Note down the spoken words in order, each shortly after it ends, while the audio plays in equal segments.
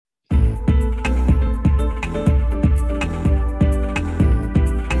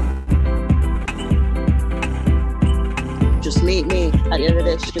At the end of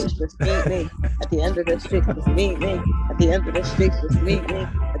the streets, just meet me. At the end of the streets, just meet me. At the end of the streets, just meet me.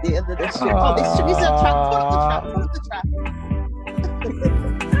 At the end of the street. Oh, this is a track. Pause the track.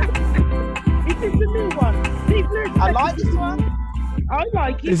 Is this the new one? I like this one. I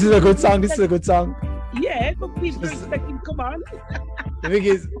like it. This is a good song. Yeah, but people are expecting, come on. The thing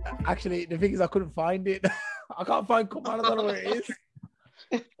is, I couldn't find it. I can't find Come On. I don't know where it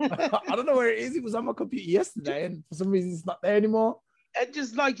is. I don't know where it is. It was on my computer yesterday, and for some reason, it's not there anymore. And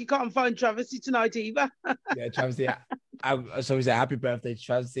just like you can't find Travesty tonight either. Yeah, Travesty. So we say happy birthday to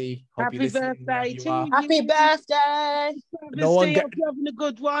Travesty. Happy birthday to you. Happy birthday. No one hope you're having a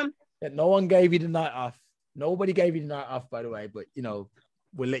good one. No one gave you the night off. Nobody gave you the night off, by the way, but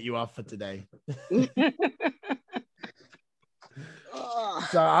we'll let you off for today.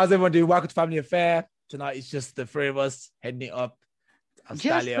 So how's everyone doing? Welcome to Family Affair. Tonight it's just the three of us heading it up.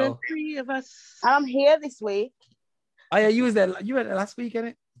 Just the three of us. I'm here this week. Oh yeah, you were there last week,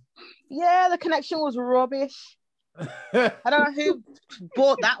 innit? Yeah, the connection was rubbish. I don't know who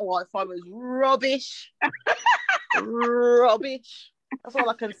bought that Wi-Fi. It was rubbish. Rubbish. That's all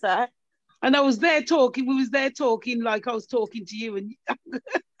I can say. And we was there talking like I was talking to you, and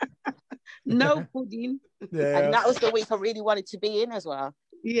no pudding. Yeah. And that was the week I really wanted to be in as well.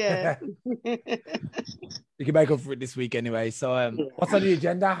 Yeah. You can make up for it this week anyway. So what's on the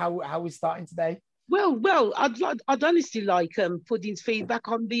agenda? How are we starting today? Well, I'd honestly like Pudding's feedback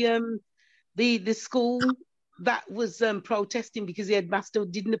on the school that was protesting because the headmaster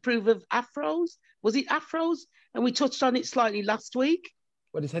didn't approve of afros. Was it afros? And we touched on it slightly last week.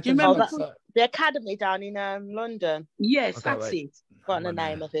 What is it? Do you remember the academy down in London? Yes, okay, that's it. Got the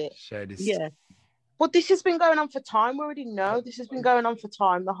name of it. Share this. Yeah. But this has been going on for time. We already know this has been going on for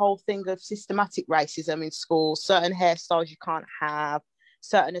time. The whole thing of systematic racism in schools, certain hairstyles you can't have,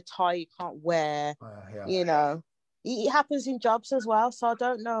 certain attire you can't wear. Yeah. It happens in jobs as well. So I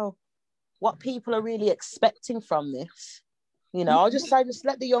don't know what people are really expecting from this. I'll just say, just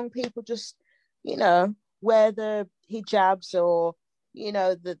let the young people just, wear the hijabs or,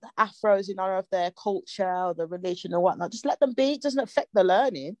 the afros in honor of their culture or the religion or whatnot. Just let them be. It doesn't affect the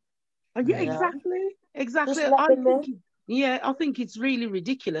learning. Yeah, exactly. I think it's really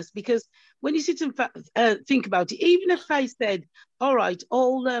ridiculous because when you sit and think about it, even if they said, all right,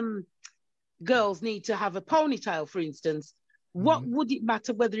 all girls need to have a ponytail, for instance, what would it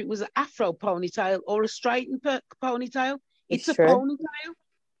matter whether it was an afro ponytail or a straightened ponytail? It's a ponytail,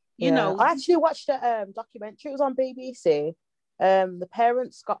 you know. I actually watched a documentary. It was on BBC. The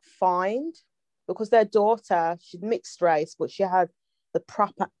parents got fined because their daughter, she'd mixed race, but she had the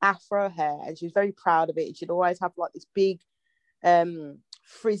proper afro hair and she was very proud of it. And she'd always have like this big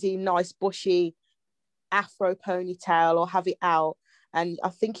frizzy, nice bushy afro ponytail or have it out. And I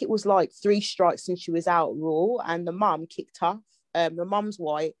think it was like 3 strikes and she was out rule, and the mum kicked off. The mum's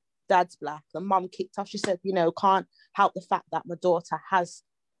white, dad's black. The mum kicked off. She said, can't help the fact that my daughter has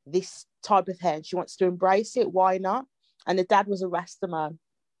this type of hair and she wants to embrace it. Why not? And the dad was a Rasta man,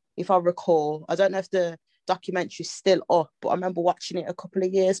 if I recall. I don't know if the documentary's still up, but I remember watching it a couple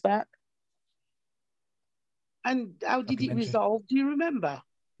of years back. And how did it resolve? Do you remember?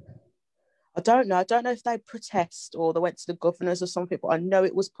 I don't know. I don't know if they protest or they went to the governors or something, but I know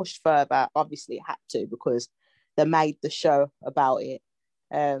it was pushed further. Obviously, it had to because they made the show about it.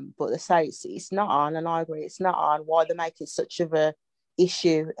 But they say it's not on, and I agree, it's not on. Why they're making such of a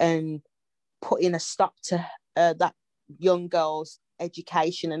issue and putting a stop to that young girl's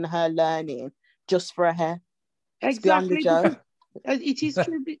education and her learning just for her hair. Exactly. It is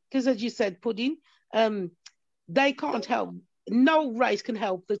true because, as you said, Pudding, they can't help. No race can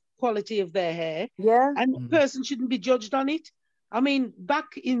help the quality of their hair. Yeah. And the person shouldn't be judged on it. I mean,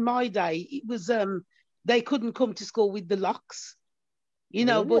 back in my day, it was they couldn't come to school with the locks,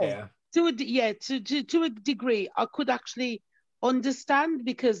 but to a degree, I could actually understand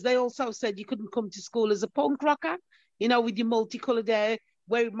because they also said you couldn't come to school as a punk rocker, with your multicolored hair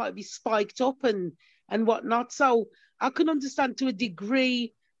where it might be spiked up and whatnot. So I can understand to a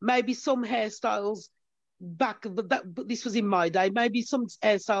degree, maybe some hairstyles back, but this was in my day, maybe some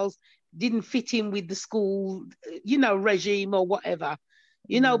hairstyles didn't fit in with the school, regime or whatever,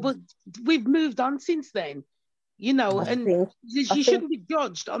 but we've moved on since then, and you shouldn't be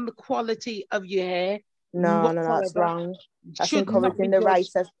judged on the quality of your hair. No, that's wrong. That's encouraging the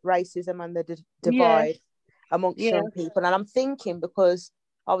racism and the divide amongst young people. And I'm thinking because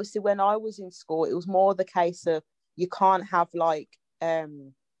obviously when I was in school, it was more the case of you can't have like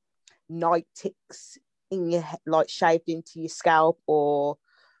night ticks in your like shaved into your scalp or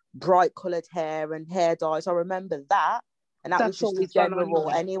bright coloured hair and hair dyes. I remember that, and that was just a general rule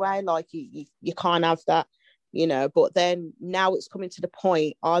anyway. Like you can't have that. you know. But then now it's coming to the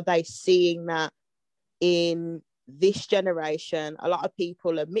point, are they seeing that in this generation, a lot of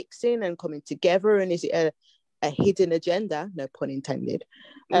people are mixing and coming together, and is it a hidden agenda, no pun intended,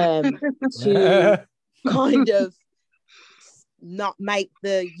 to kind of not make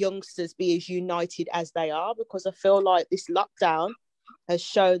the youngsters be as united as they are? Because I feel like this lockdown has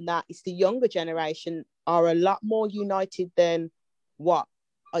shown that it's the younger generation are a lot more united than what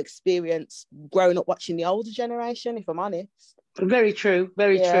I experienced growing up watching the older generation, if I'm honest. Very true,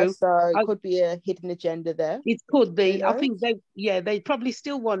 very true. So it could be a hidden agenda there. It could be. You know? I think they probably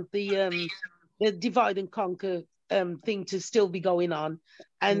still want the divide and conquer thing to still be going on,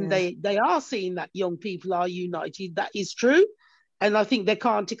 and they are seeing that young people are united. That is true, and I think they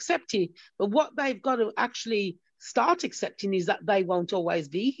can't accept it. But what they've got to actually start accepting is that they won't always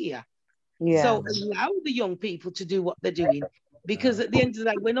be here. Yeah. So allow the young people to do what they're doing, because at the end of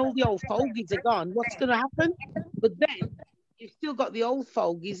the day, when all the old fogies are gone, what's going to happen? But then you've still got the old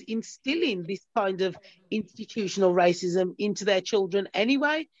fogies instilling this kind of institutional racism into their children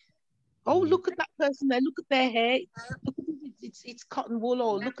anyway. Oh, look at that person there. Look at their hair. Look at it's cotton wool.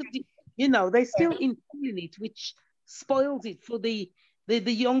 Or look at the, you know, they're still instilling it, which spoils it for the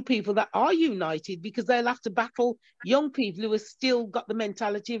young people that are united, because they'll have to battle young people who have still got the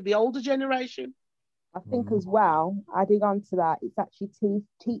mentality of the older generation. I think as well, adding on to that, it's actually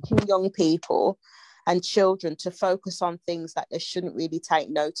teaching young people and children to focus on things that they shouldn't really take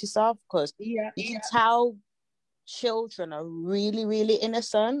notice of, because you can tell children are really, really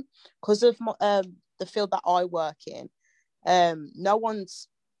innocent because of the field that I work in. No one's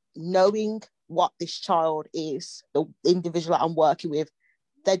knowing what this child is, the individual that I'm working with.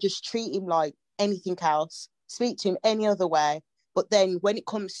 They just treat him like anything else, speak to him any other way. But then when it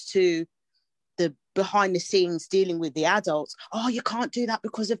comes to the behind the scenes dealing with the adults, oh, you can't do that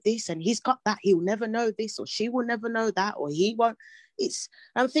because of this, and he's got that, he'll never know this, or she will never know that, or he won't.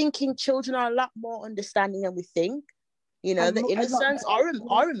 I'm thinking children are a lot more understanding than we think, you know. The innocence.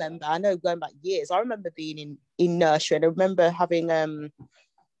 I remember, I know going back years, I remember being in nursery, and I remember having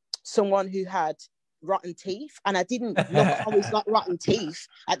someone who had rotten teeth, and I didn't look always like rotten teeth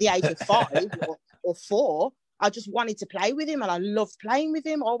at the age of 5 or 4. I just wanted to play with him, and I loved playing with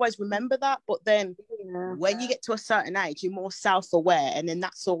him. I always remember that. But then when you get to a certain age, you're more self-aware, and then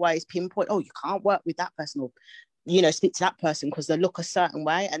that's always pinpoint, oh, you can't work with that person, or, you know, speak to that person because they look a certain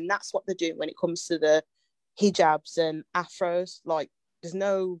way. And that's what they're doing when it comes to the hijabs and afros. Like, there's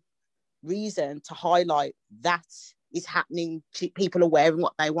no reason to highlight that is happening. People are wearing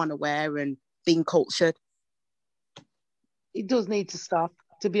what they want to wear and being cultured. It does need to stop,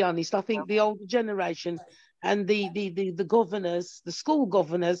 to be honest. I think the older generation and the governors, the school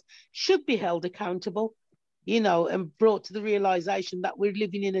governors, should be held accountable, you know, and brought to the realization that we're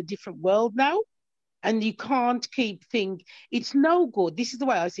living in a different world now. And you can't keep thinking, it's no good. This is the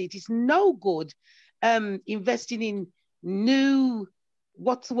way I see it. It's no good investing in new,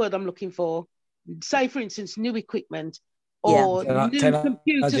 what's the word I'm looking for? Say, for instance, new equipment or new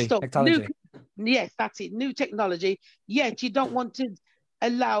computer stuff. Yes, that's it. New technology. Yet you don't want to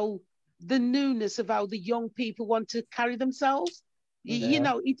allow the newness of how the young people want to carry themselves. You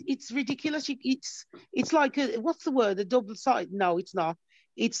know, it's ridiculous. It's like what's the word? A double side? No, it's not.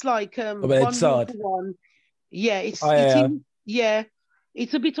 It's like one. Yeah, it's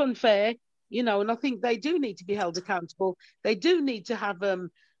a bit unfair, you know. And I think they do need to be held accountable. They do need to have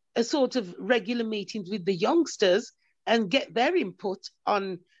a sort of regular meetings with the youngsters and get their input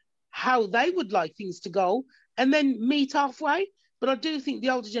on how they would like things to go, and then meet halfway. But I do think the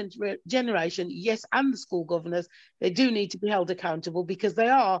older generation, yes, and the school governors, they do need to be held accountable, because they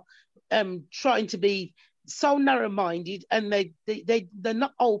are trying to be so narrow-minded, and they're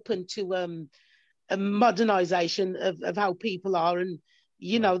not open to a modernisation of how people are, and,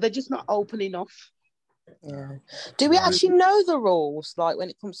 you know, they're just not open enough. Yeah. Do we actually know the rules, like when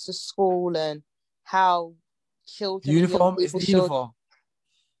it comes to school and how children... Uniform is the uniform.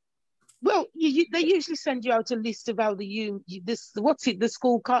 Well, they usually send you out a list of how the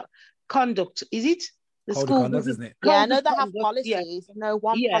school conduct, is it? The school conduct, isn't it? Yeah, I know they have policies. Yeah. No,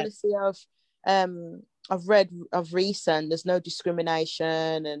 one policy I've read of recent, there's no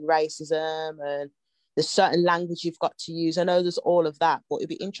discrimination and racism, and there's certain language you've got to use. I know there's all of that, but it'd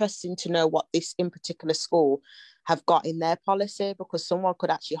be interesting to know what this in particular school have got in their policy, because someone could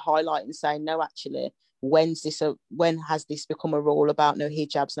actually highlight and say, no, actually, when has this become a rule about no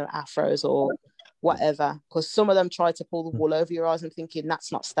hijabs, no afros, or whatever? Because some of them try to pull the wool over your eyes and thinking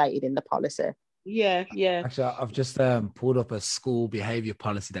that's not stated in the policy. Yeah. Actually, I've just pulled up a school behaviour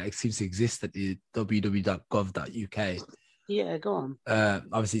policy that seems to exist at the www.gov.uk. Yeah, go on.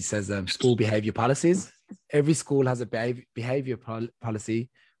 Obviously, it says school behaviour policies. every school has a behavior policy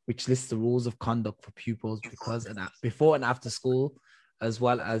which lists the rules of conduct for pupils before and after school, as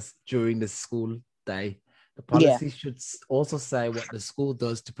well as during the school day. The policy should also say what the school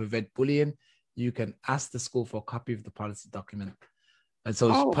does to prevent bullying. You can ask the school for a copy of the policy document. And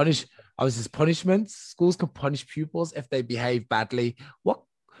so it's punishments. Schools can punish pupils if they behave badly. What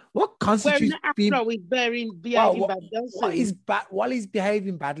constitutes behaving badly? What is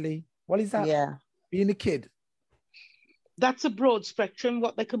behaving badly? What is that? Yeah. Being a kid. That's a broad spectrum,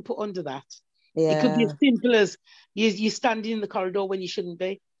 what they can put under that. Yeah. It could be as simple as you standing in the corridor when you shouldn't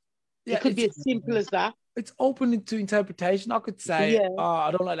be. Yeah, it could be as simple as that. It's open to interpretation. I could say,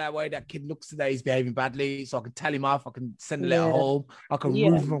 I don't like that way that kid looks today. He's behaving badly. So I can tell him off. I can send a letter home. I can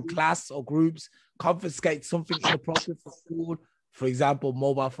remove him from class or groups, confiscate something inappropriate for school. For example,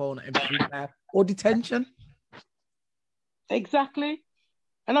 mobile phone, MP3 player, or detention. Exactly.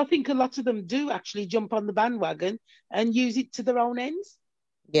 And I think a lot of them do actually jump on the bandwagon and use it to their own ends.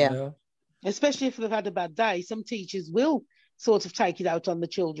 Yeah. Especially if they've had a bad day. Some teachers will sort of take it out on the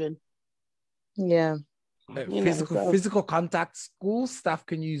children. Yeah. Physical contact. School staff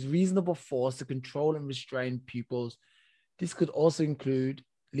can use reasonable force to control and restrain pupils. This could also include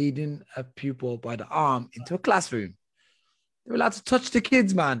leading a pupil by the arm into a classroom. They're allowed to touch the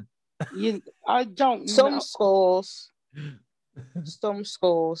kids, man. I don't know. Some schools,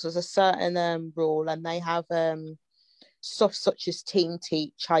 there's a certain rule, and they have stuff such as team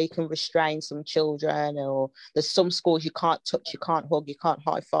teach, how you can restrain some children, or there's some schools you can't touch, you can't hug, you can't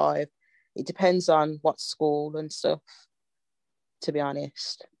high five. It depends on what school and stuff, to be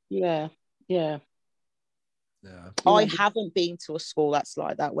honest. Yeah. I haven't been to a school that's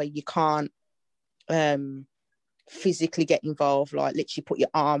like that, where you can't physically get involved, like literally put your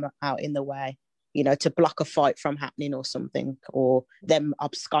arm out in the way, to block a fight from happening or something, or them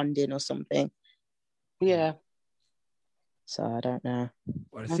absconding or something. Yeah. So I don't know.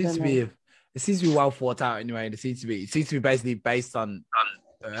 Well, it seems to be well thought out anyway. It seems to be basically based on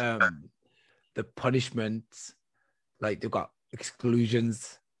the punishments, like they've got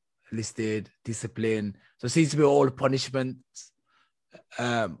exclusions listed, discipline. So it seems to be all the punishments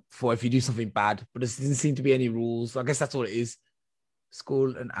for if you do something bad, but there doesn't seem to be any rules. I guess that's all it is.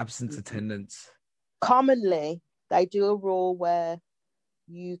 School and absence attendance. Commonly, they do a rule where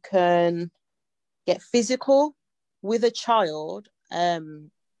you can get physical with a child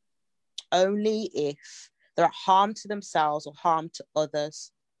only if they're at harm to themselves or harm to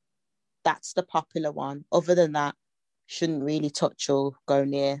others. That's the popular one. Other than that, shouldn't really touch or go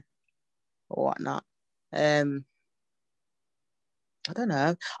near or whatnot. I don't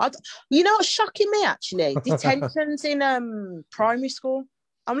know. You know what's shocking me, actually? Detentions in primary school.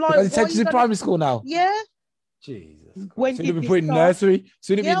 I'm like, detentions in primary school now? Yeah. Jesus. When soon it'll be put in nursery.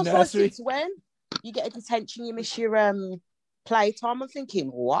 Soon it'll be in nursery. Since when? You get a detention, you miss your playtime. I'm thinking,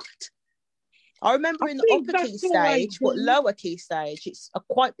 what? I remember in the upper key stage, but lower key stage, it's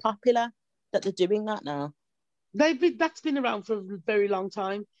quite popular that they're doing that now. That's been around for a very long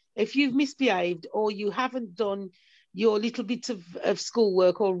time. If you've misbehaved or you haven't done your little bits of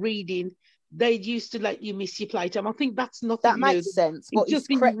schoolwork or reading, they used to let you miss your playtime. I think that's nothing that makes new. sense. But it's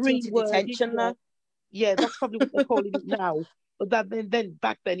crept into detention now. Yeah, that's probably what they're calling it now. But then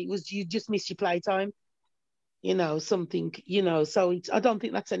back then it was you just miss your playtime. Something, so I don't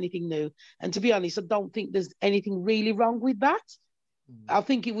think that's anything new. And to be honest, I don't think there's anything really wrong with that. I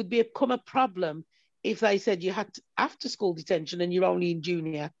think it would become a problem if they said you had after school detention and you're only in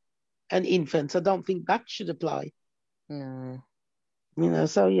junior and infants. I don't think that should apply. No.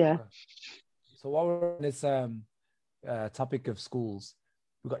 So yeah. So while we're on this topic of schools,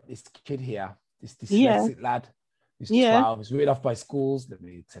 we've got this kid here, this dyslexic lad. He's 12. He's written off by schools. Let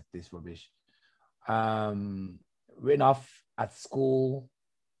me accept this rubbish. Written off at school,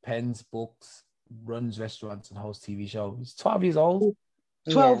 pens, books, runs restaurants and hosts TV shows. He's 12 years old.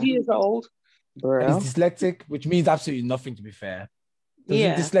 12 years old. And he's dyslexic, which means absolutely nothing, to be fair.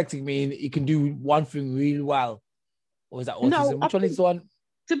 Doesn't dyslexic mean he can do one thing really well? Or is that autism? No, which one is the one?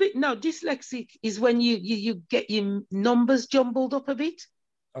 Dyslexic is when you get your numbers jumbled up a bit.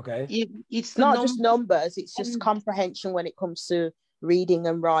 Okay. It's not just numbers, it's just comprehension when it comes to reading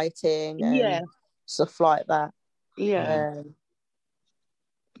and writing and stuff like that. Yeah.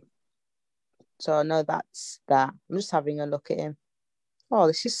 So I know that's that. I'm just having a look at him. Oh,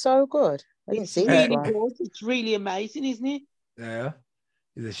 this is so good. I didn't see this one. Good. It's really amazing, isn't it? Yeah.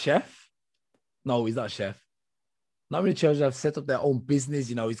 He's a chef? No, he's not a chef. Not many children have set up their own business.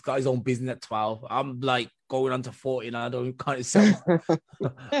 He's got his own business at 12. I'm like going on to 40 and I can't even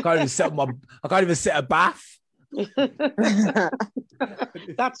set a bath.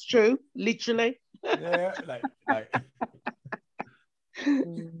 That's true, literally. Yeah, like.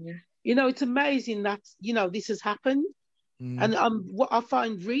 You know, it's amazing that, you know, this has happened. And what I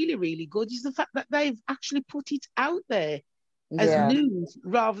find really, really good is the fact that they've actually put it out there as news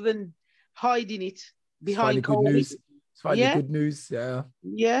rather than hiding it behind good COVID. news. It's finally good news. Yeah.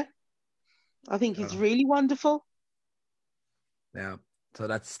 Yeah. I think it's really wonderful. Yeah. So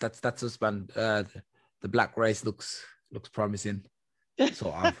that's us, man. The black race looks promising.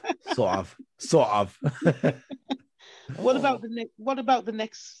 Sort of. What about the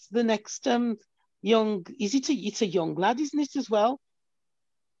next young, it's a young lad, isn't it, as well?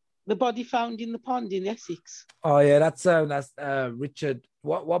 The body found in the pond in Essex. Oh yeah, that's Richard.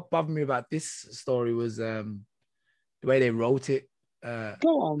 What bothered me about this story was the way they wrote it.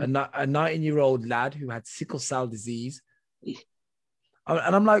 Go on. A 19-year-old lad who had sickle cell disease.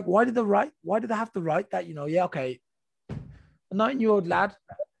 And I'm like, why did they have to write that? You know, yeah, okay. A 19-year-old lad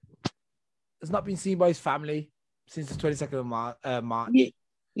has not been seen by his family since the 22nd of March.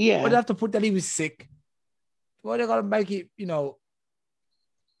 Yeah. Why do they have to put that he was sick? Why they gotta make it, you know?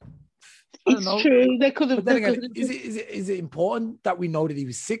 It's true. They could have. Is it important that we know that he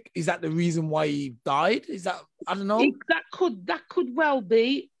was sick? Is that the reason why he died? Is that, I don't know. That could well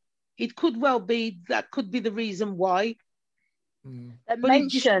be. It could well be that could be the reason why. They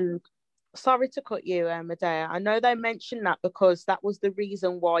mentioned. Sorry to cut you, Medea. I know they mentioned that because that was the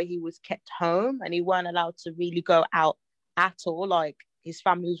reason why he was kept home and he weren't allowed to really go out at all. Like his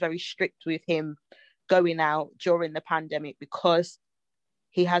family was very strict with him going out during the pandemic because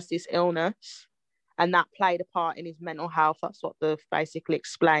he has this illness and that played a part in his mental health. That's what they've basically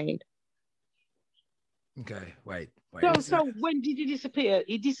explained. Okay, wait. So when did he disappear?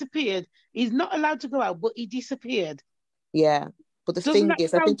 He disappeared. He's not allowed to go out, but he disappeared. Yeah. But the thing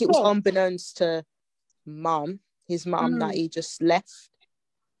is, I think it was unbeknownst to his mum, that he just left.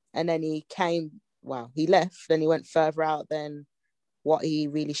 And then he left and he went further out than what he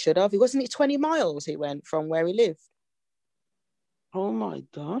really should have. Wasn't it 20 miles he went from where he lived? Oh my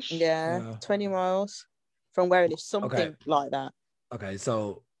gosh. Yeah, 20 miles from where he lived, something like that. Okay,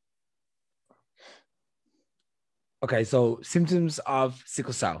 so symptoms of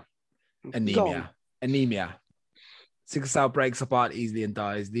sickle cell, anemia. Sickle cell breaks apart easily and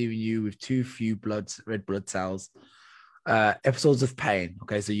dies, leaving you with too few red blood cells. Episodes of pain.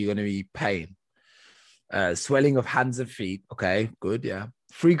 Okay, so you're going to be pain. Swelling of hands and feet. Okay, good, yeah.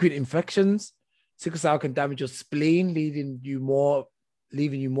 Frequent infections. Sickle cell can damage your spleen, leaving you more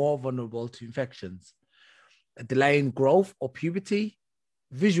vulnerable to infections. A delay in growth or puberty.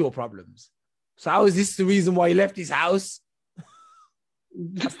 Visual problems. So how is this the reason why he left his house?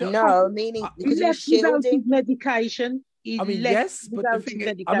 No, meaning because he left without his medication. Yes, but the thing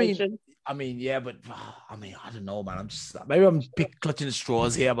is, yeah, but I don't know, man. I'm just maybe I'm clutching the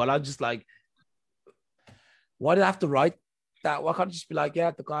straws here, but I'm just like, why did I have to write that? Why can't I just be like,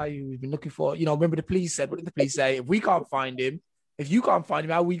 yeah, the guy who we've been looking for? You know, remember the police said, what did the police say? If we can't find him, if you can't find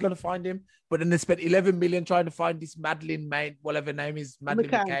him, how are we gonna find him? But then they spent 11 million trying to find this Madeleine whatever her name is,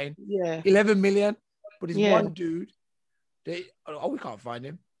 Madeleine McCann. Yeah, 11 million, but this one dude. We can't find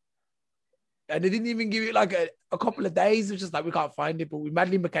him. And they didn't even give it like a couple of days. It was just like, we can't find him. But with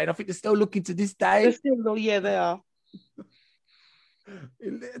Madeleine McCann, I think they're still looking to this day. They are.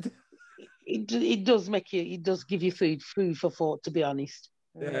 It does give you food for thought, to be honest.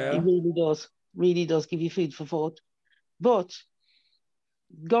 Yeah. It really does give you food for thought. But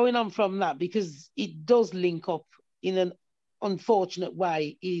going on from that, because it does link up in an unfortunate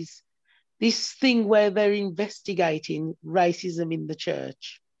way, is this thing where they're investigating racism in the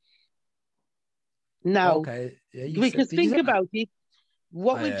church. Now, because think about it,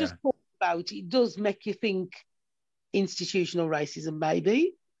 what we've just talked about, it does make you think institutional racism,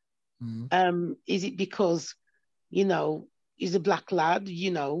 maybe. Is it because, he's a black lad,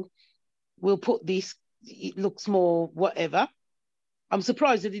 we'll put this, it looks more whatever. I'm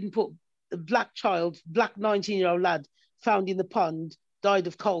surprised they didn't put a black 19-year-old lad found in the pond, died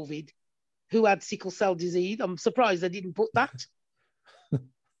of COVID, who had sickle cell disease. I'm surprised they didn't put that.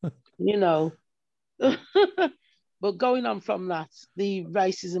 But going on from that, the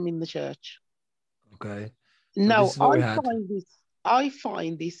racism in the church. Okay. Now, I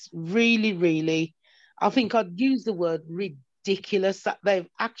find this really, really, I think I'd use the word ridiculous that they've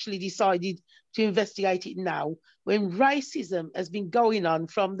actually decided to investigate it now when racism has been going on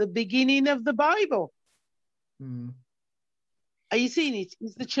from the beginning of the Bible. Are you seeing it?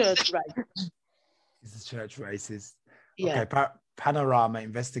 Is the church racist? Is the church racist? Yeah. Okay, Panorama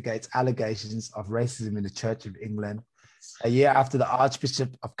investigates allegations of racism in the Church of England. A year after the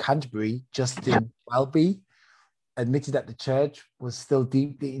Archbishop of Canterbury, Justin Welby, admitted that the church was still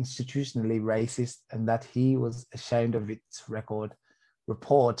deeply institutionally racist and that he was ashamed of its record.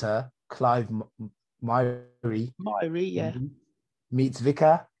 Reporter Clive Myrie meets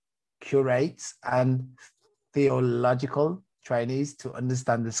vicar, curates, and theological trainees to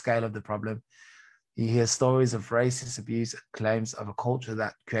understand the scale of the problem. He hears stories of racist abuse and claims of a culture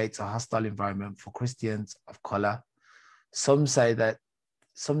that creates a hostile environment for Christians of color. Some say they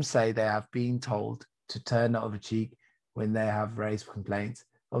have been told to turn the other cheek when they have raised complaints.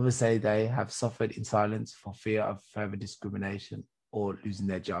 Others say they have suffered in silence for fear of further discrimination or losing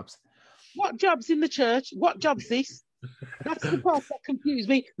their jobs. What jobs in the church? What job's this? That's the part that confused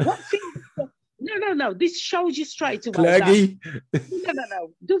me. What thing? No. This shows you straight away. Clergy.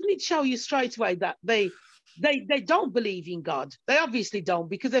 No. Doesn't it show you straight away that they don't believe in God? They obviously don't,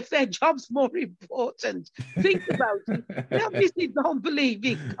 because if their job's more important, think about it. They obviously don't believe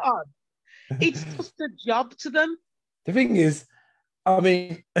in God. It's just a job to them. The thing is, I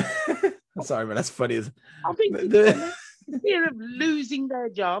mean, sorry, man, that's funny. I think the fear of losing their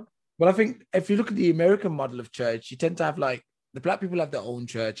job. Well, I think if you look at the American model of church, you tend to have like the black people have their own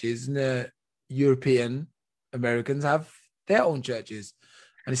churches, and the European Americans have their own churches,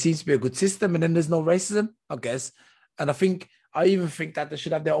 and it seems to be a good system. And then there's no racism, I guess. And I even think that they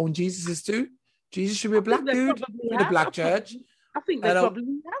should have their own Jesuses too. Jesus should be a black dude in a black church. I think they probably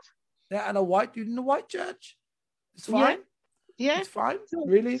have. Yeah, and a white dude in a white church. It's fine. Yeah. It's fine.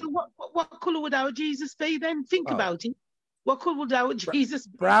 Really. So what color would our Jesus be then? Think about it. What color would our Jesus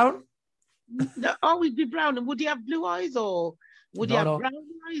be? Brown? Oh, he'd be brown. And would he have blue eyes, or would he have brown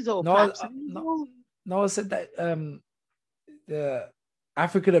eyes, or No, I said that the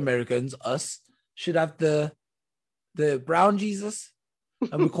African Americans, us, should have the brown Jesus,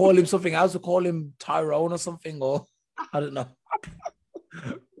 and we call him something else. We call him Tyrone or something, or I don't know,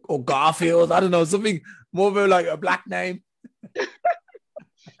 or Garfield. I don't know, something more of like a black name.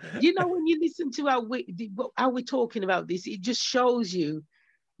 You know, when you listen to how we're talking about this, it just shows you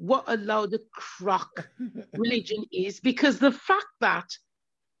what a load of crock religion is, because the fact that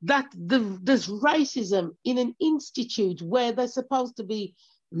there's racism in an institute where they're supposed to be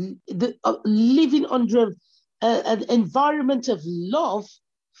living under an environment of love,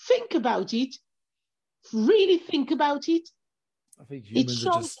 think about it. Really think about it. I think humans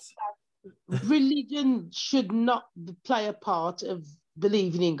are just... religion should not play a part of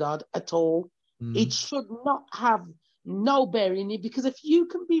believing in God at all. It should not have no bearing in it, because if you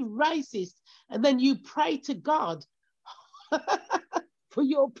can be racist and then you pray to God for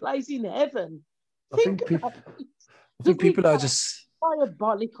your place in heaven, I think people are just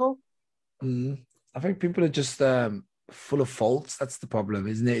diabolical. I think people are just full of faults. That's the problem,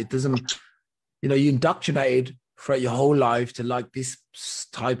 isn't it? It doesn't, you indoctrinated throughout your whole life to like this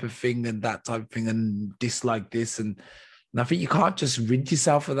type of thing and that type of thing and dislike this, and I think you can't just rid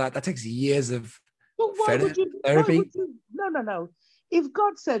yourself of that. That takes years of therapy. No. If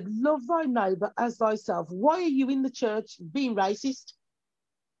God said, love thy neighbor as thyself, why are you in the church being racist?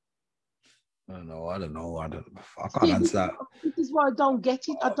 I don't know. I can't answer that. This is why I don't get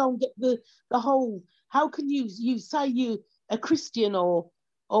it. I don't get the whole, how can you say you a Christian or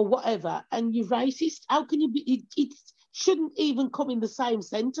whatever and you're racist? How can you be, it shouldn't even come in the same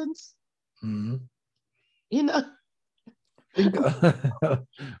sentence. Mm-hmm.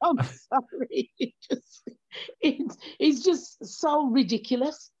 I'm sorry. It's just so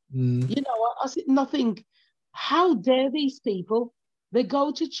ridiculous. I said nothing. How dare these people? They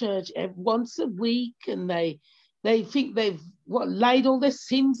go to church once a week and they think they've laid all their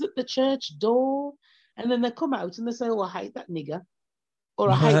sins at the church door, and then they come out and they say, "Oh, I hate that nigger," or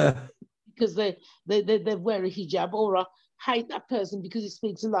 "I hate that because they wear a hijab," or "I hate that person because he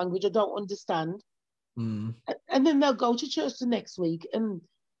speaks a language I don't understand." And then they'll go to church the next week and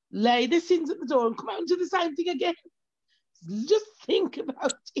lay their sins at the door and come out and do the same thing again. Just think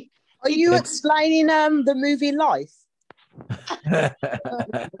about it. Are you explaining the movie Life? But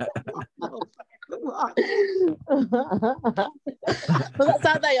that's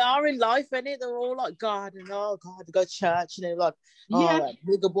how they are in life, isn't it? They're all like, God, and oh God, they go to church, like, that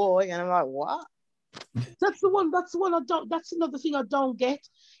nigger boy, and I'm like, what? That's the one I don't. That's another thing I don't get.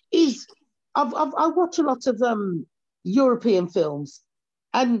 Is I watch a lot of European films,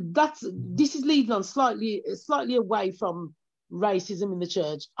 and this is leading on slightly away from racism in the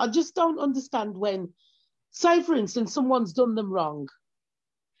church. I just don't understand when, say for instance, someone's done them wrong,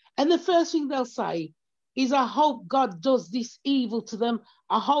 and the first thing they'll say is, "I hope God does this evil to them.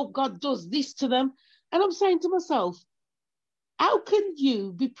 I hope God does this to them." And I'm saying to myself, how can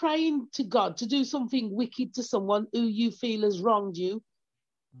you be praying to God to do something wicked to someone who you feel has wronged you?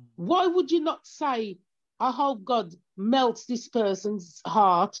 Why would you not say, I hope God melts this person's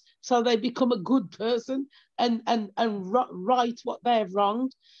heart so they become a good person and right what they've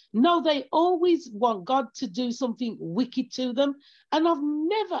wronged. No, they always want God to do something wicked to them. And I've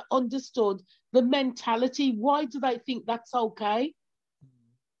never understood the mentality. Why do they think that's okay?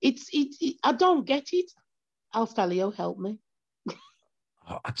 I don't get it. Alstalio, help me.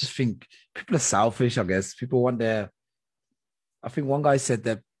 I just think people are selfish, I guess. People want I think one guy said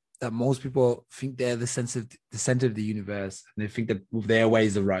that most people think they're the center of the universe, and they think that their way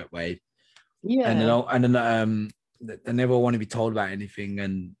is the right way. Yeah. And they never want to be told about anything,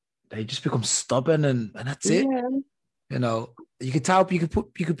 and they just become stubborn, and that's it. Yeah. You know, you could tell, you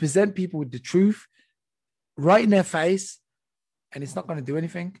could present people with the truth right in their face, and it's not going to do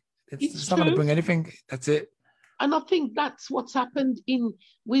anything. It's not going to bring anything. That's it. And I think that's what's happened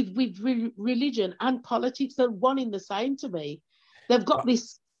with religion and politics. They're one in the same to me. They've got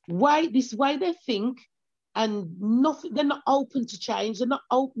this way they think, and nothing. They're not open to change. They're not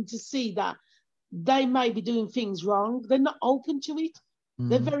open to see that they may be doing things wrong. They're not open to it. Mm-hmm.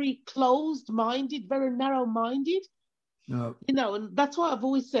 They're very closed-minded, very narrow-minded. No. You know, and that's why I've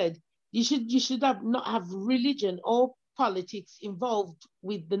always said you should not have religion or politics involved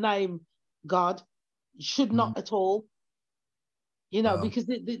with the name God. Should not at all. You know, because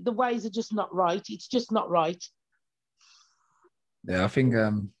the ways are just not right. It's just not right. Yeah, I think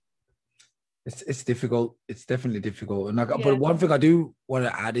it's difficult. It's definitely difficult. And but one thing I do want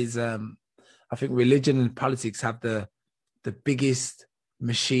to add is I think religion and politics have the biggest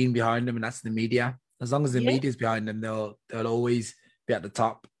machine behind them, and that's the media. As long as the media is behind them, they'll always be at the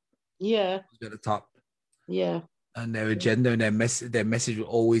top. Yeah. Be at the top. Yeah. And their agenda and their message will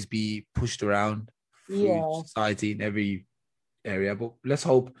always be pushed around through society in every area. But let's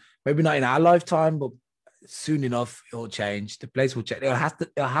hope, maybe not in our lifetime, but soon enough it'll change. The place will change. It'll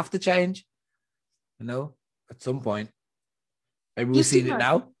have to change, you know, at some point. Maybe we're seeing it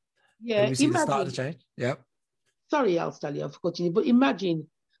now. Yeah, maybe we see the start of the change. Yeah. Sorry, Alstalio, I've forgotten you, but imagine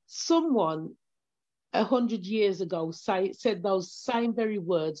someone 100 years ago said those same very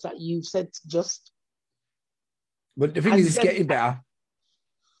words that you've said just. But the thing is, it's getting better.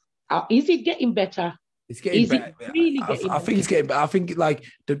 Is it getting better? It's getting better. I think it's getting better. I think like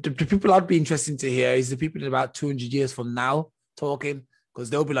the people I'd be interested to hear is the people in about 200 years from now talking, because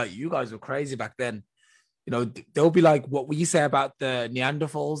they'll be like, you guys were crazy back then. You know, they'll be like, what we say about the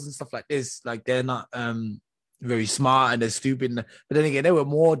Neanderthals and stuff like this. Like they're not very smart and they're stupid. But then again, they were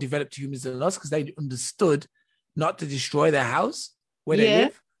more developed humans than us because they understood not to destroy their house where they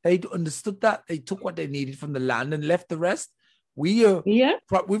live. They understood that. They took what they needed from the land and left the rest. We've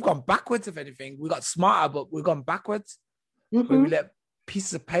gone backwards, if anything. We got smarter, but we've gone backwards. Mm-hmm. We let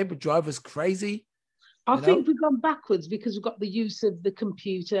pieces of paper drive us crazy. I think we've gone backwards because we've got the use of the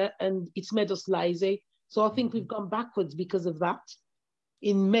computer and it's made us lazy. So I think we've gone backwards because of that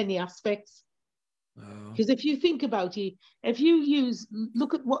in many aspects. Because if you think about it,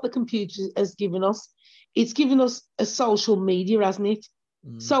 look at what the computer has given us. It's given us a social media, hasn't it?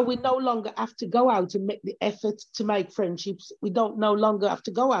 So we no longer have to go out and make the effort to make friendships. We don't no longer have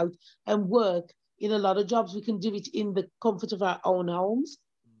to go out and work in a lot of jobs. We can do it in the comfort of our own homes.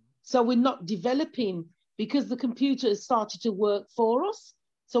 So we're not developing because the computer has started to work for us.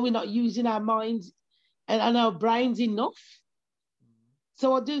 So we're not using our minds and our brains enough.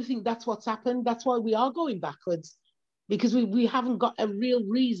 So I do think that's what's happened. That's why we are going backwards, because we haven't got a real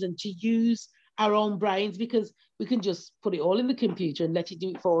reason to use our own brains, because we can just put it all in the computer and let it do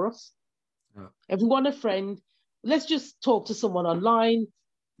it for us. If we want a friend, let's just talk to someone online.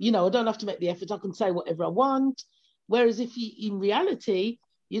 You know, I don't have to make the effort. I can say whatever I want. Whereas if in reality,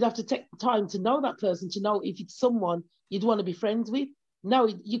 you'd have to take the time to know that person, to know if it's someone you'd want to be friends with. No,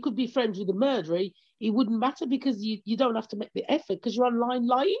 you could be friends with a murderer. It wouldn't matter because you don't have to make the effort because you're online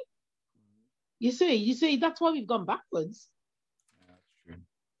lying. You see, that's why we've gone backwards.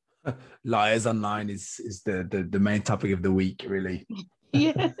 Liars online is the main topic of the week, really.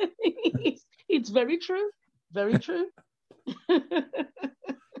 Yeah, it's very true. Very true.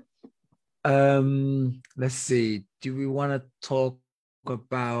 Let's see. Do we want to talk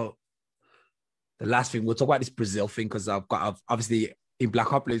about the last thing? We'll talk about this Brazil thing because I've obviously in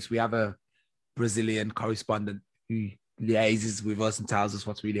Black Ops we have a Brazilian correspondent who liaises with us and tells us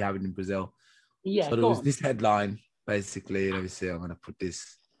what's really happening in Brazil. Yeah. So there was this headline basically. Let me see. I'm going to put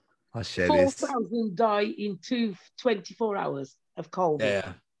this. I'll share this. 4,000 die in 24 hours of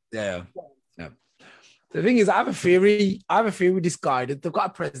COVID. Yeah. The thing is, I have a theory with this guy that they've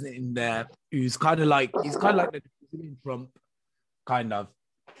got a president in there who's kind of like the Brazilian Trump, kind of.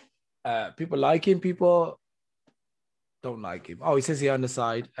 People like him, people don't like him. Oh, he says here on the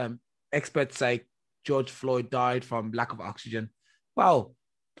side, experts say George Floyd died from lack of oxygen. Well,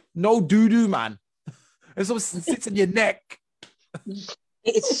 no doo-doo, man. If something sits in your neck.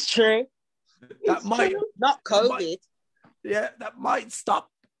 It's true. That might not COVID. That might stop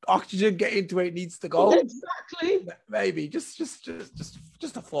oxygen getting to where it needs to go. Exactly. Maybe just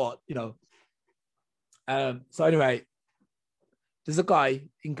a thought, you know. So anyway, there's a guy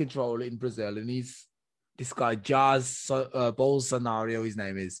in control in Brazil, and he's this guy Jazz Bolsonaro, his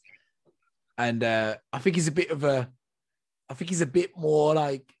name is, and I think he's a bit more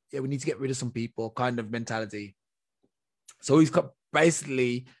like, yeah, we need to get rid of some people kind of mentality. So he's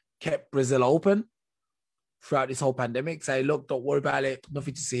basically kept Brazil open throughout this whole pandemic. Say, look, don't worry about it.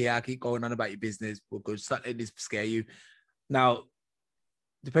 Nothing to see here. Keep going on about your business. We're good. Start letting this scare you. Now,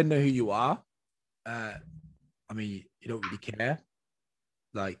 depending on who you are, I mean, you don't really care.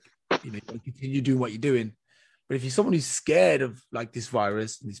 Like, you know, you continue doing what you're doing. But if you're someone who's scared of like this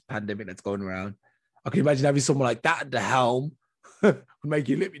virus and this pandemic that's going around, I can imagine having someone like that at the helm would make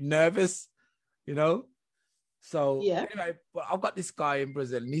you a little bit nervous, you know? So anyway, but I've got this guy in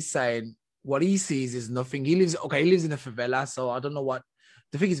Brazil, and he's saying what he sees is nothing. He lives in a favela, so I don't know what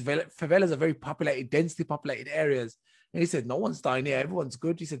the thing is. Favelas are very populated, densely populated areas, and he said no one's dying here, everyone's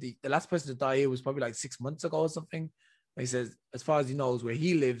good. He said the last person to die here was probably like 6 months ago or something. And he says as far as he knows, where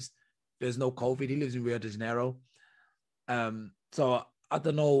he lives, there's no COVID. He lives in Rio de Janeiro. So I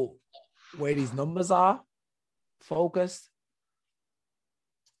don't know where these numbers are focused.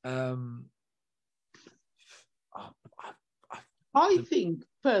 I think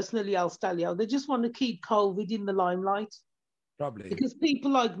personally, Elstalio, they just want to keep COVID in the limelight. Probably. Because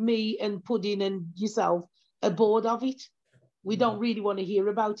people like me and Pudding and yourself are bored of it. We don't really want to hear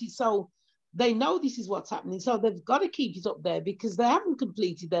about it. So they know this is what's happening. So they've got to keep it up there because they haven't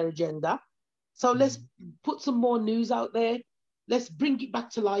completed their agenda. So let's put some more news out there. Let's bring it back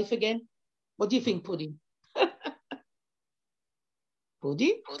to life again. What do you think, Pudding?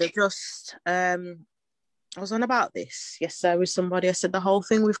 Pudding? They just, I was on about this yesterday with somebody. I said the whole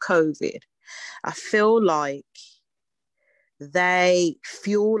thing with COVID, I feel like they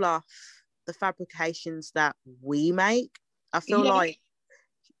fuel off the fabrications that we make. I feel like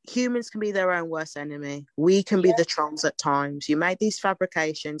humans can be their own worst enemy. We can be the trolls at times. You make these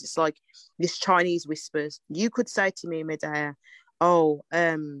fabrications. It's like this Chinese whispers. You could say to me, Medea,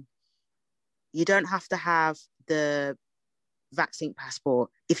 you don't have to have the vaccine passport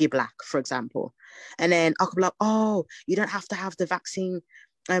if you're black, for example. And then I could be like, oh, you don't have to have the vaccine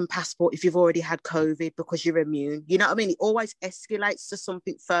passport if you've already had COVID because you're immune. You know what I mean? It always escalates to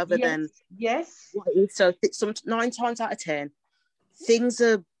something further than what it is. So 9 times out of 10, things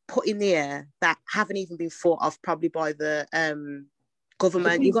are put in the air that haven't even been thought of probably by the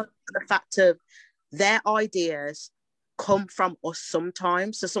government. You've got the fact of their ideas come from us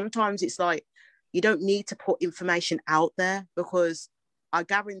sometimes. So sometimes it's like you don't need to put information out there because I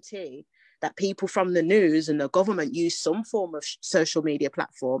guarantee that people from the news and the government use some form of social media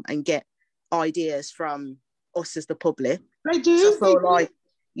platform and get ideas from us as the public. They do. So I feel like,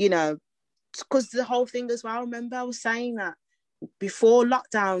 you know, because the whole thing as well, remember I was saying that before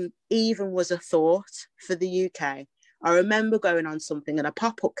lockdown even was a thought for the UK, I remember going on something and a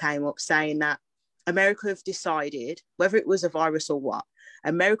pop-up came up saying that America have decided, whether it was a virus or what,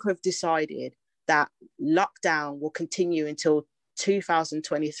 America have decided that lockdown will continue until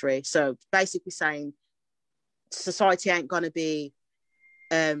 2023. So basically saying society ain't going to be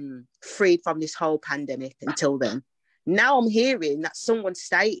freed from this whole pandemic until then. Now I'm hearing that someone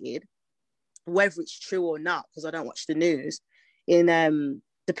stated, whether it's true or not, because I don't watch the news, in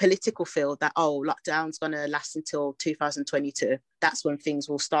the political field that, lockdown's going to last until 2022. That's when things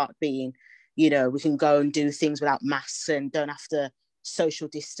will start being, you know, we can go and do things without masks and don't have to social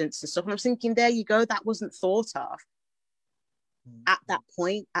distance and stuff. And I'm thinking, there you go, that wasn't thought of at that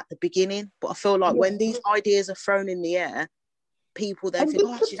point, at the beginning. But I feel like when these ideas are thrown in the air, people then think,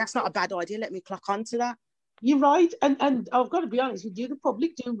 actually, that's not a bad idea. Let me clock onto that. You're right. And I've got to be honest with you, the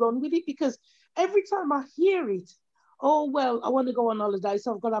public do run with it because every time I hear it, I want to go on holiday,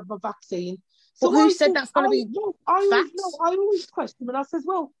 so I've got to have my vaccine. So who said that's going to be facts? I always question them and I says,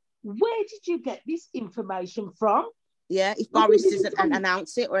 well, where did you get this information from? Yeah, if Boris doesn't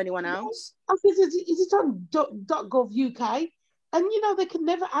announce it or anyone else. I said, is it on .gov UK? And, you know, they can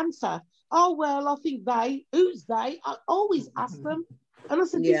never answer. Oh, well, I think who's they? I always ask them. And I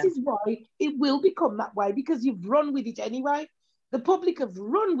said, this is why it will become that way, because you've run with it anyway. The public have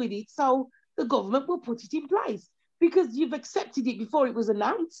run with it, so the government will put it in place because you've accepted it before it was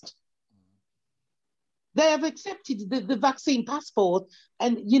announced. They have accepted the vaccine passport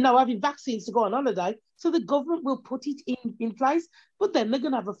and, you know, having vaccines to go on holiday. So the government will put it in place, but then they're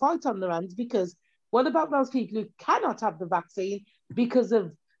going to have a fight on their hands because What about those people who cannot have the vaccine because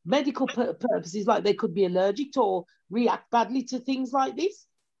of medical purposes, like they could be allergic to or react badly to things like this?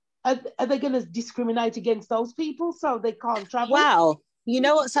 Are they going to discriminate against those people so they can't travel? Well, you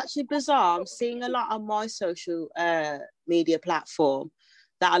know what's actually bizarre? I'm seeing a lot on my social media platform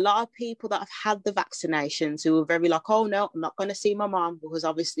that a lot of people that have had the vaccinations who were very like, oh no, I'm not going to see my mom because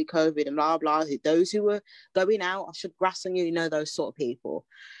obviously COVID and blah, blah. Those who were going out, I should grass on you, you know, those sort of people.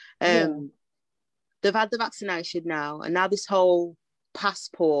 They've had the vaccination now, and now this whole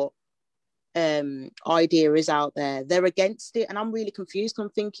passport idea is out there. They're against it, and I'm really confused. I'm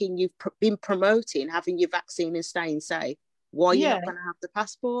thinking you've been promoting having your vaccine and staying safe. Why are you not going to have the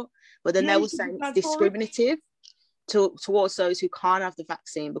passport? But then they were saying it's discriminative towards those who can't have the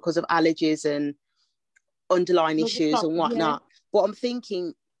vaccine because of allergies and underlying issues and whatnot. But I'm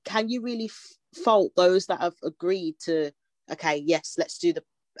thinking, can you really fault those that have agreed to, okay, yes, let's do the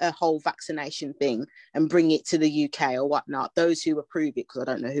whole vaccination thing and bring it to the UK or whatnot, those who approve it, because I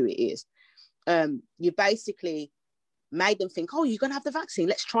don't know who it is. You basically made them think, oh, you're going to have the vaccine,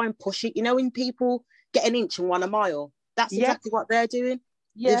 let's try and push it. You know, when people get an inch and want a mile, that's exactly what they're doing.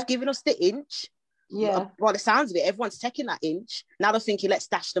 They've given us the inch. By the sounds of it, everyone's taking that inch. Now they're thinking, let's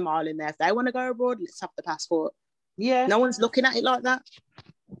dash the mile in there. If they want to go abroad, let's have the passport. No one's looking at it like that.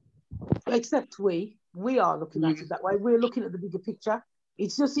 Except we are looking at it that way. We're looking at the bigger picture.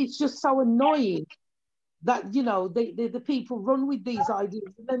 It's just so annoying that, you know, the people run with these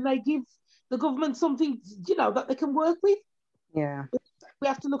ideas and then they give the government something, you know, that they can work with. Yeah. We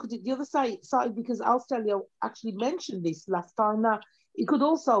have to look at it the other side because Australia actually mentioned this last time. Now, it could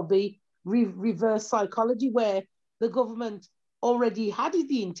also be reverse psychology where the government already had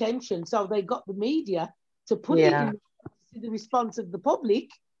the intention, so they got the media to put it in the response of the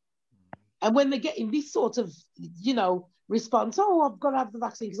public. And when they're getting this sort of, you know, response, oh, I've got to have the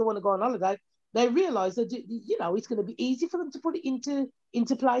vaccine because I want to go on holiday, they realise that, you know, it's going to be easy for them to put it into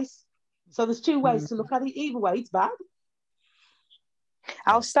place. So there's two ways to look at it. Either way, it's bad.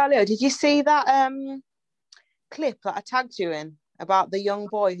 Alstalio, did you see that clip that I tagged you in about the young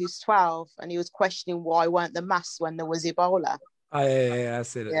boy who's 12 and he was questioning why weren't the masks when there was Ebola? Oh, yeah, I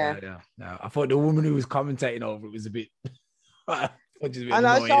said it. Yeah. No, I thought the woman who was commentating over it was a bit... I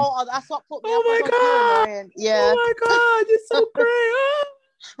know, so that's what put me up. Oh my God! Yeah. Oh my God, you're so great!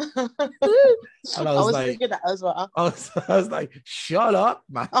 And I was like, thinking that as well. I was like, shut up,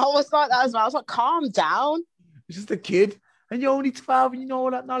 man. I was like that as well. I was like, calm down. It's just a kid, and you're only 12, and you know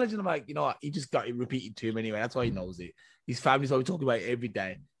all that knowledge. And I'm like, you know what? He just got it repeated to him anyway. That's why he knows it. His family's probably talking about it every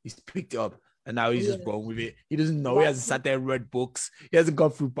day. He's picked it up. And now he's just wrong with it. He doesn't know. He hasn't sat there and read books. He hasn't gone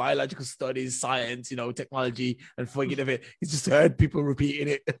through biological studies, science, you know, technology, and forget of it. He's just heard people repeating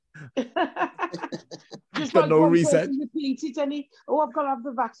it. Just got like no research. Repeat it, and I've got to have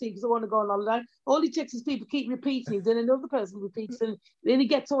the vaccine because I want to go on holiday. All he takes is people keep repeating it, then another person repeats, and then it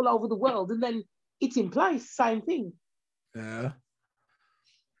gets all over the world, and then it's in place. Same thing. Yeah.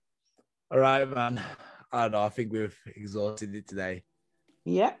 All right, man. I don't know. I think we've exhausted it today.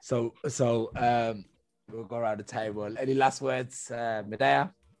 Yeah. So we'll go around the table. Any last words,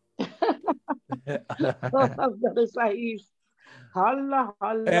 Medea? All I'm gonna say is, holla,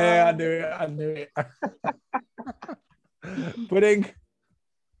 holla. Yeah, I knew it. Pudding.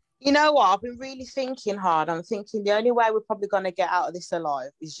 You know what? I've been really thinking hard. I'm thinking the only way we're probably gonna get out of this alive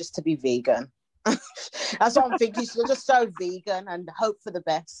is just to be vegan. That's what I'm thinking. So just so vegan and hope for the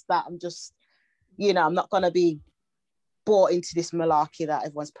best. That I'm just, you know, I'm not gonna be bought into this malarkey that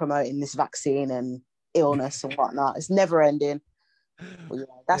everyone's promoting, this vaccine and illness and whatnot. It's never ending. Well, yeah,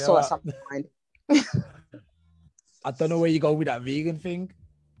 that's all that's on my mind. I don't know where you go with that vegan thing.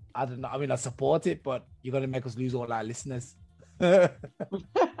 I don't know. I mean, I support it, but you're going to make us lose all our listeners. You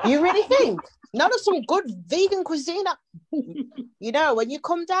really think? None of some good vegan cuisine. You know, when you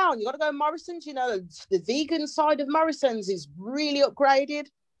come down, you got to go to Morrison's. You know, the vegan side of Morrison's is really upgraded.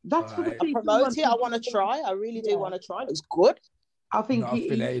 That's what I promote it. I want to try. I really do want to try. It looks good. I think What was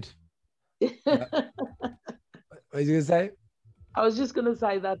you gonna say? I was just gonna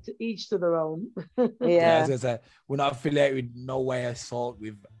say that to each to their own. Yeah. I was gonna say we're not affiliated with no way assault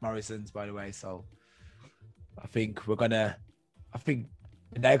with Morrison's, by the way. So I think they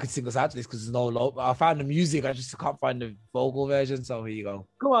could sing us out to this because there's no low. I found the music, I just can't find the vocal version. So here you go.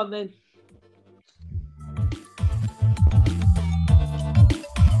 Go on then.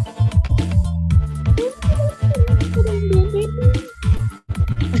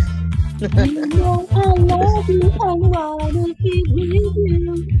 You know I love you, I wanna be with you.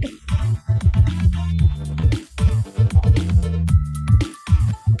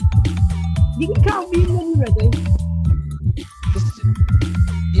 You can count me when you're ready.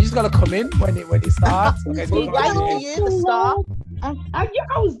 You she's gonna come in when it starts. Okay, We're waiting for you to start. I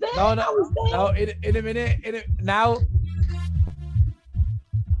was there. No, I was there. no. In a minute. Now.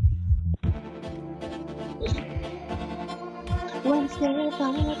 One step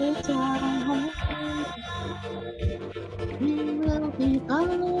at a time, we will be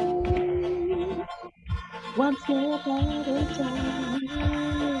fine. One step at a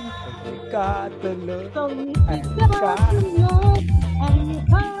time. Got the love. So you got the love and you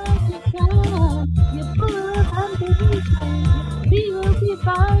got the time. You put and believe we will be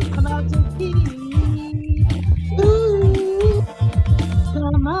fine. Come out to keep. Ooh,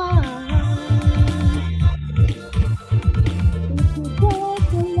 come on.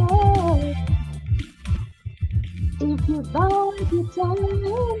 If you got the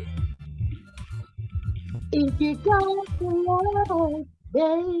time, if you got the love,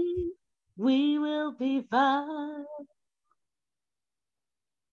 babe, we will be fine.